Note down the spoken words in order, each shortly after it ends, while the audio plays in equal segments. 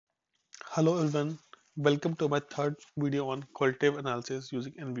Hello everyone, welcome to my third video on qualitative analysis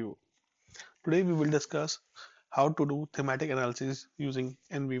using Nvivo. Today we will discuss how to do thematic analysis using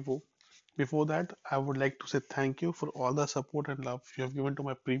Nvivo. Before that, I would like to say thank you for all the support and love you have given to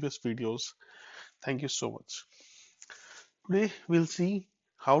my previous videos. Thank you so much. Today we'll see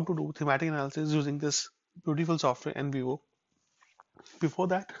how to do thematic analysis using this beautiful software Nvivo. Before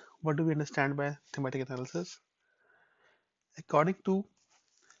that, what do we understand by thematic analysis? According to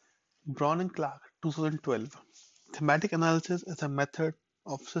Brown and Clark 2012, thematic analysis is a method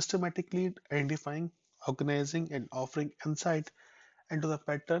of systematically identifying, organizing, and offering insight into the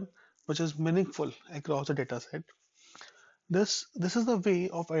pattern which is meaningful across the dataset. This is the way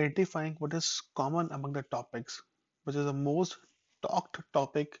of identifying what is common among the topics, which is the most talked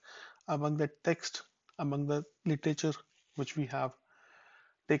topic among the text, among the literature which we have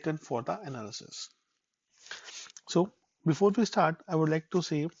taken for the analysis. So before we start, I would like to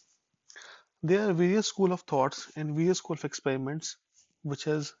say there are various school of thoughts and various school of experiments which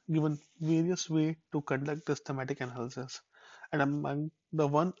has given various way to conduct this thematic analysis. And among the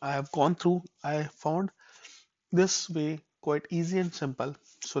one I have gone through, I found this way quite easy and simple.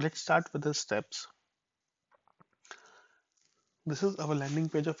 So let's start with the steps. This is our landing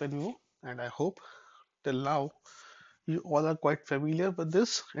page of NVO, and I hope till now you all are quite familiar with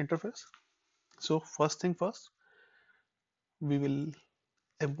this interface. So first thing first, we will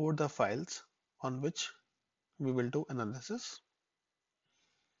import the files on which we will do analysis.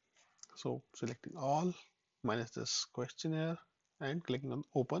 So selecting all minus this questionnaire and clicking on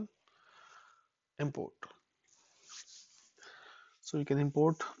open import. So you can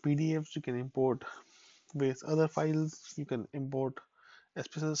import PDFs, you can import various other files, you can import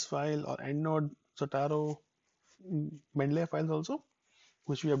SPSS file or EndNote, Zotero, Mendeley files also,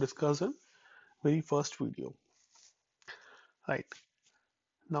 which we have discussed in very first video. Right.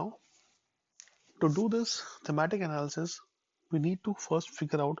 Now to do this thematic analysis, we need to first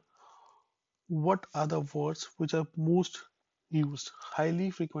figure out what are the words which are most used,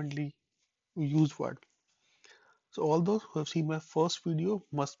 highly frequently used word. So all those who have seen my first video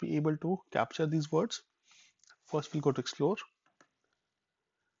must be able to capture these words. First we'll go to explore,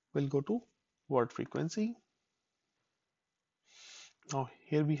 we'll go to word frequency. Now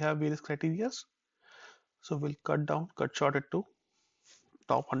here we have various criterias. So we'll cut short it to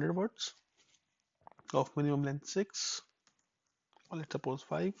top 100 words of minimum length 6, or let's suppose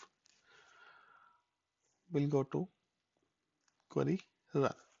 5. We'll go to query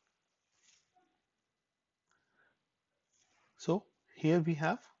run. So here we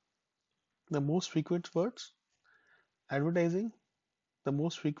have the most frequent words. Advertising, the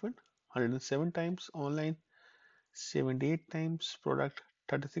most frequent 107 times, online 78 times, product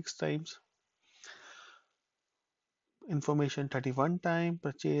 36 times, information 31 times,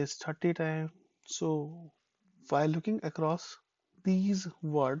 purchase 30 times. So while looking across these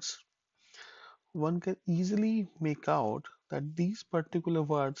words, one can easily make out that these particular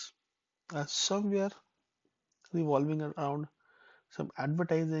words are somewhere revolving around some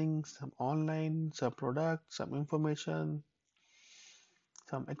advertising, some online, some product, some information,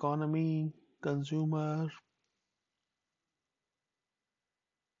 some economy, consumer,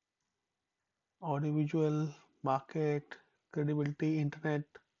 audiovisual, market, credibility, internet.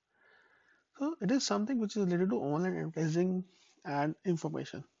 So it is something which is related to online advertising and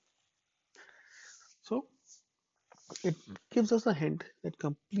information. So it gives us a hint that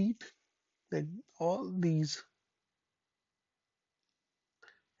all these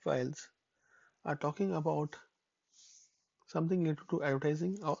files are talking about something related to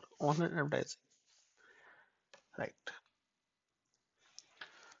advertising or online advertising, right?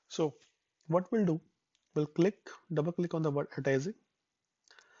 So what we'll do, we'll double click on the word advertising.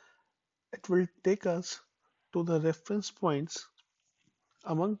 It will take us to the reference points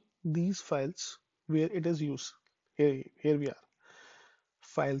among these files where it is used. Here we are.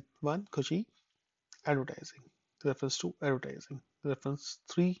 File 1, Kuchi, advertising. Reference to advertising. Reference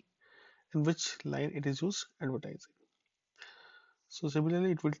 3, in which line it is used, advertising. So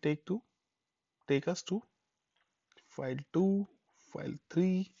similarly, it will take us to file 2, file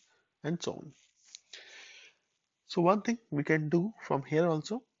 3, and so on. So one thing we can do from here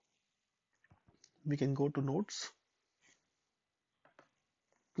also, we can go to nodes,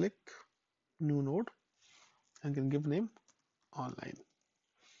 click new node, and can give name online.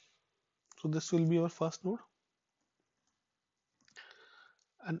 So this will be our first node.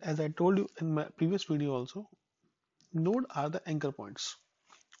 And as I told you in my previous video also, node are the anchor points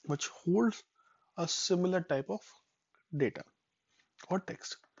which holds a similar type of data or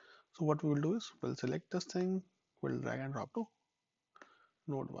text. So what we will do is we'll select this thing, we'll drag and drop to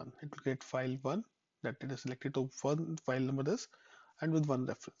node 1. It will create file 1 that it is selected to one file number this and with one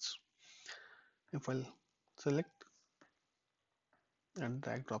reference. If I'll select and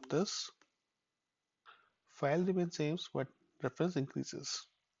drag drop this, file remains same but reference increases.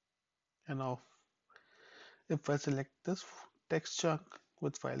 And now if I select this text chunk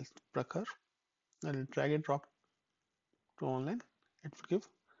with file Prakar and drag and drop to online, it will give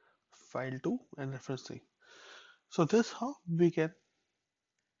file 2 and reference 3. So this how we can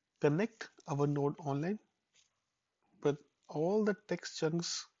connect our node online with all the text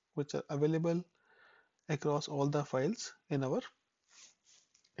chunks which are available across all the files in our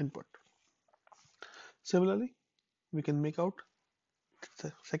input. Similarly, we can make out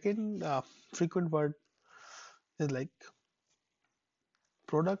the second frequent word is like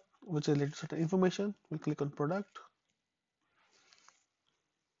product, which is related to certain information. We'll click on product.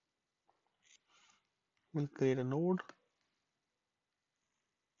 We'll create a node.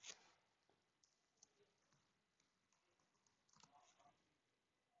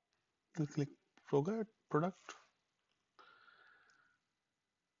 We'll click product.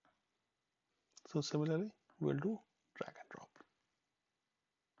 So similarly, we'll do drag and drop.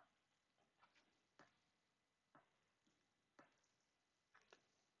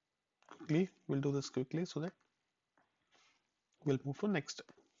 We'll do this quickly so that we'll move to next step.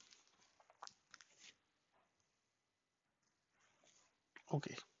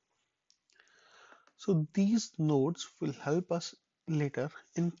 Okay. So these nodes will help us later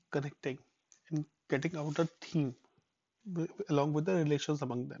in connecting and getting out a theme along with the relations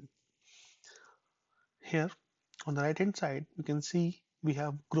among them. Here on the right hand side, we can see we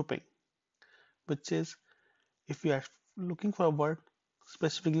have grouping, which is if we are looking for a word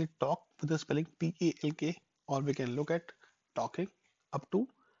specifically talk with the spelling TALK, or we can look at talking up to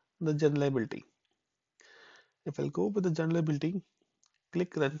the general ability. If I'll go with the general ability,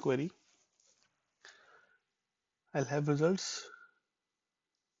 click run query, I'll have results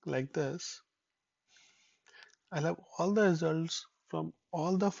like this. I'll have all the results from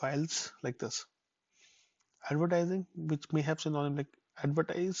all the files like this. Advertising, which may have synonym like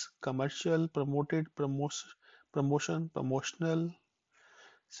advertise, commercial, promoted, promotion, promotional,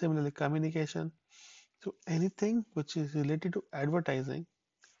 similarly communication. So anything which is related to advertising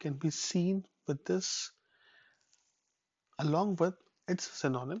can be seen with this along with its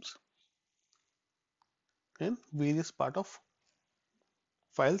synonyms in various part of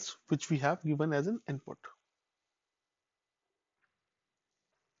files which we have given as an input.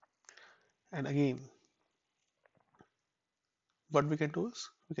 And again, what we can do is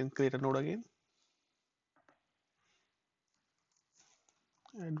we can create a node again,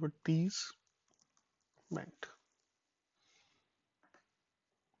 advertisement,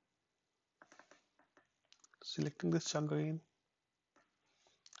 selecting this chunk again,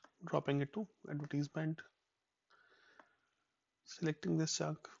 dropping it to advertisement, selecting this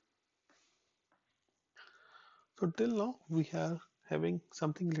chunk. So till now we are having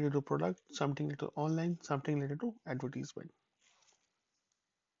something related to product, something related to online, something related to advertisement.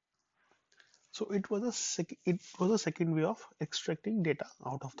 So it was a second way of extracting data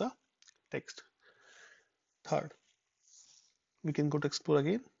out of the text. Third, we can go to explore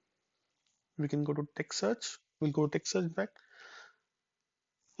again. We can go to text search. We'll go to text search. In fact,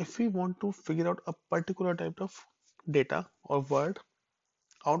 if we want to figure out a particular type of data or word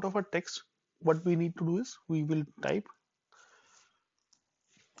out of a text, what we need to do is we will type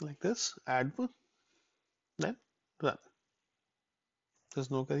like this, add, then run.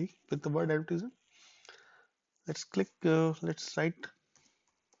 There's no query with the word advertisement. Let's write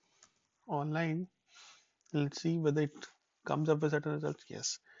online. Let's see whether it comes up with certain results.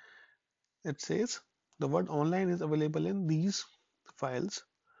 Yes, it says the word online is available in these files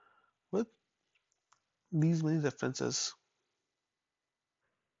with these many references.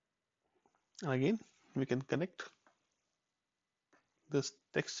 And again, we can connect this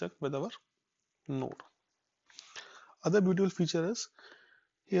text chunk with our node. Other beautiful feature is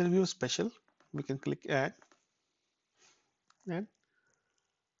here we have special. We can click add and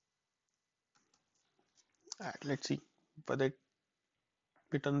add. Let's see whether it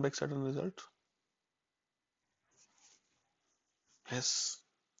return back certain result. Yes.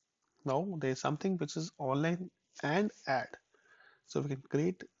 Now there is something which is online and add. So we can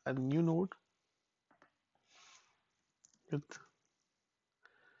create a new node with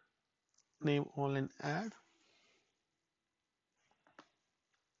name online add,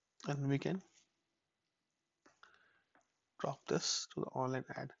 and we can drop this to the online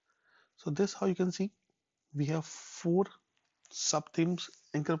add. So this how you can see we have 4 sub themes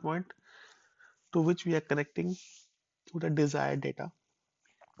anchor point to which we are connecting to the desired data.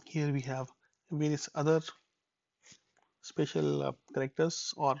 Here we have various other special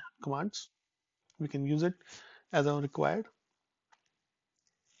characters or commands. We can use it as our required.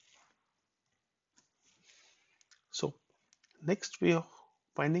 So next way of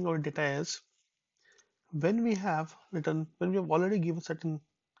finding our data is when we have already given certain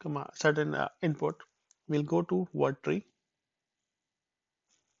command, certain input, we'll go to word tree.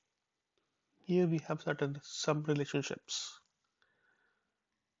 Here we have certain sub relationships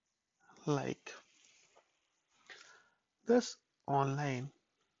like this online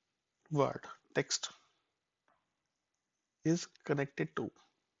word text is connected to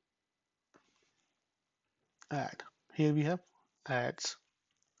ad. Here we have ads,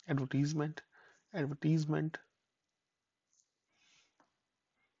 advertisement, advertisement,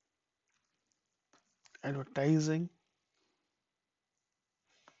 advertising.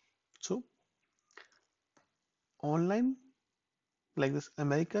 So online, like this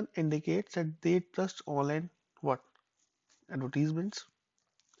American, indicates that they trust online what? Advertisements,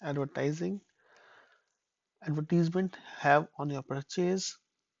 advertising, advertisement have on your purchase.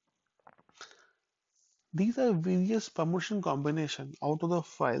 These are various permission combination out of the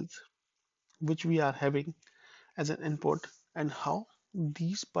files which we are having as an input, and how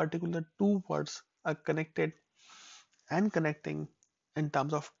these particular two words are connected and connecting in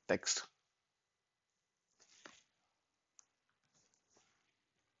terms of text.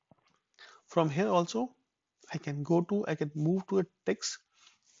 From here also I can move to a text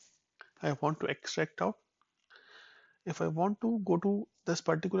I want to extract out. If I want to go to this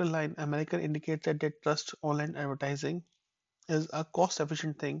particular line, American indicates that they trust online advertising is a cost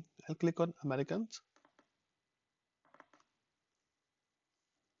efficient thing. I'll click on Americans.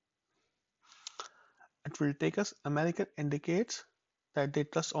 It will take us American indicates that they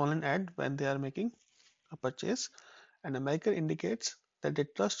trust online ad when they are making a purchase, and American indicates that they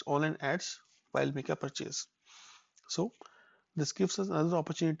trust online ads while making a purchase. So this gives us another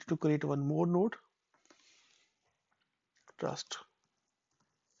opportunity to create one more node, trust.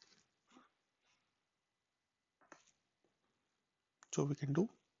 So we can do,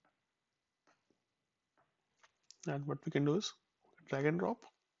 and what we can do is drag and drop,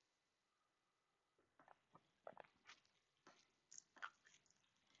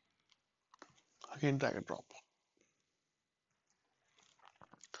 again drag and drop.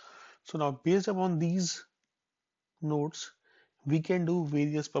 So now based upon these nodes, we can do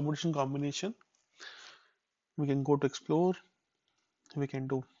various permutation combination. We can go to explore, we can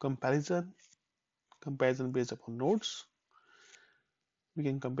do comparison based upon nodes. We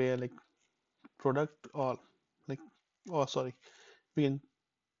can compare like product or like, oh sorry, we can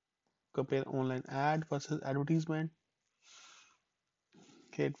compare online ad versus advertisement.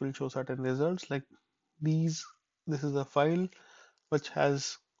 Okay, it will show certain results like these. This is a file which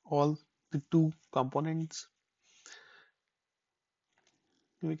has all the two components.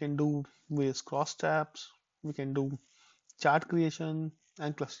 We can do various cross tabs. We can do chart creation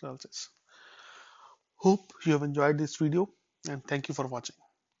and cluster analysis. Hope you have enjoyed this video and thank you for watching.